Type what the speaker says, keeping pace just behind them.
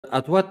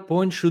At what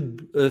point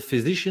should a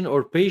physician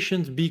or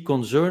patient be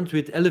concerned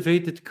with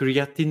elevated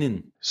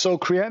creatinine? So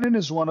creatinine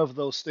is one of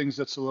those things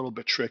that's a little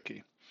bit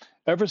tricky.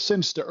 Ever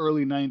since the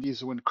early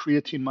 90s, when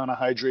creatine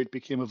monohydrate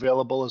became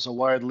available as a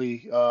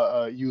widely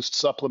used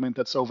supplement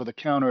that's over the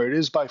counter, it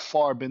is by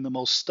far been the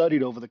most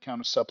studied over the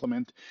counter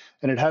supplement,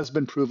 and it has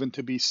been proven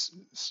to be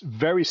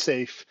very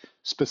safe,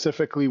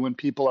 specifically when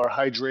people are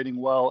hydrating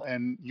well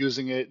and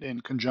using it in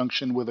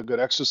conjunction with a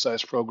good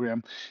exercise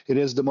program. It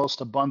is the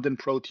most abundant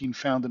protein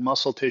found in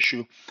muscle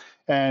tissue.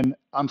 And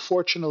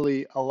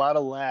unfortunately, a lot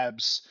of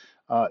labs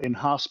in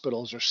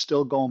hospitals are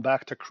still going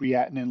back to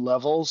creatinine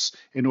levels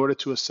in order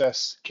to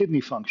assess kidney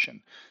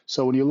function.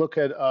 So when you look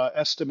at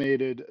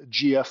estimated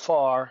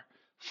GFR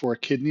for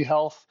kidney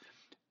health,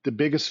 the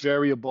biggest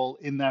variable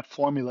in that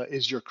formula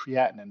is your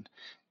creatinine.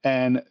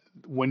 And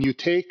when you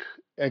take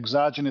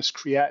exogenous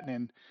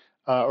creatinine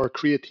or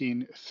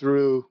creatine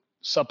through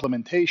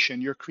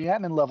supplementation, your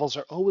creatinine levels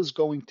are always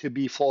going to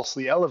be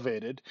falsely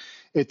elevated.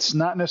 It's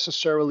not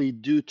necessarily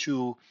due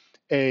to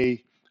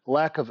a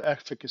lack of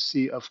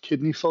efficacy of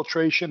kidney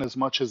filtration as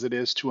much as it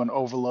is to an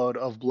overload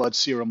of blood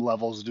serum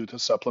levels due to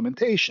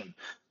supplementation.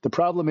 The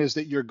problem is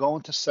that you're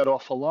going to set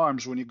off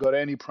alarms when you go to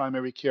any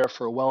primary care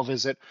for a well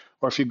visit,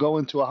 or if you go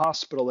into a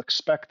hospital,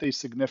 expect a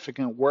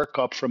significant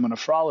workup from a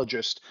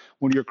nephrologist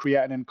when your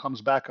creatinine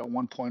comes back at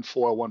 1.4,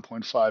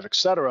 1.5, et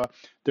cetera.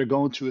 They're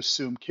going to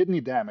assume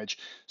kidney damage.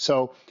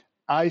 So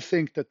I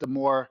think that the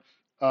more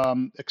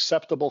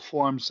acceptable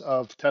forms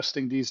of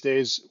testing these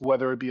days,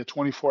 whether it be a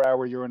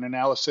 24-hour urine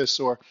analysis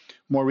or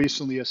more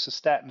recently a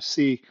cystatin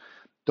C,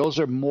 those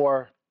are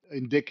more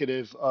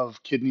indicative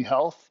of kidney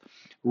health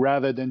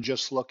rather than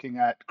just looking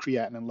at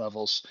creatinine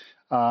levels.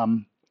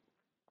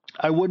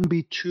 I wouldn't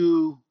be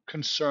too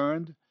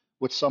concerned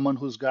with someone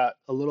who's got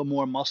a little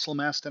more muscle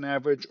mass than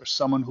average or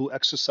someone who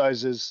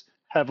exercises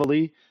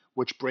heavily,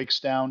 which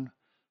breaks down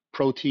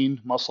protein,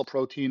 muscle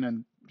protein,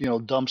 and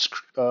dumps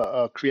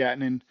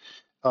creatinine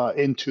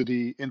into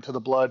the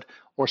blood,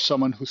 or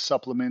someone who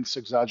supplements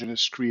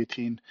exogenous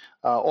creatine.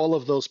 All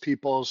of those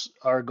people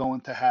are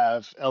going to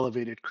have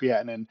elevated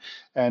creatinine.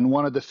 And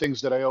one of the things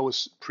that I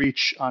always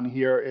preach on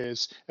here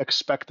is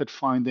expected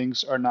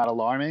findings are not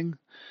alarming.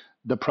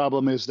 The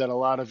problem is that a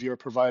lot of your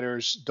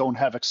providers don't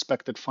have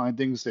expected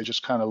findings. They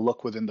just kind of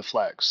look within the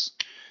flags.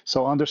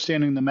 So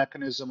understanding the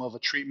mechanism of a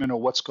treatment or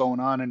what's going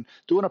on and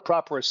doing a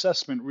proper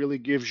assessment really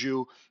gives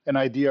you an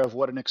idea of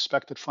what an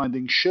expected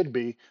finding should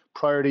be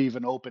prior to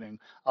even opening.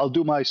 I'll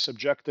do my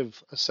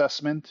subjective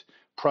assessment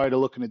prior to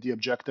looking at the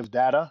objective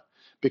data,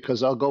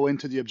 because I'll go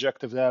into the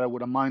objective data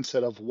with a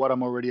mindset of what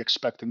I'm already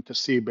expecting to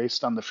see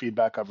based on the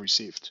feedback I've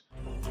received.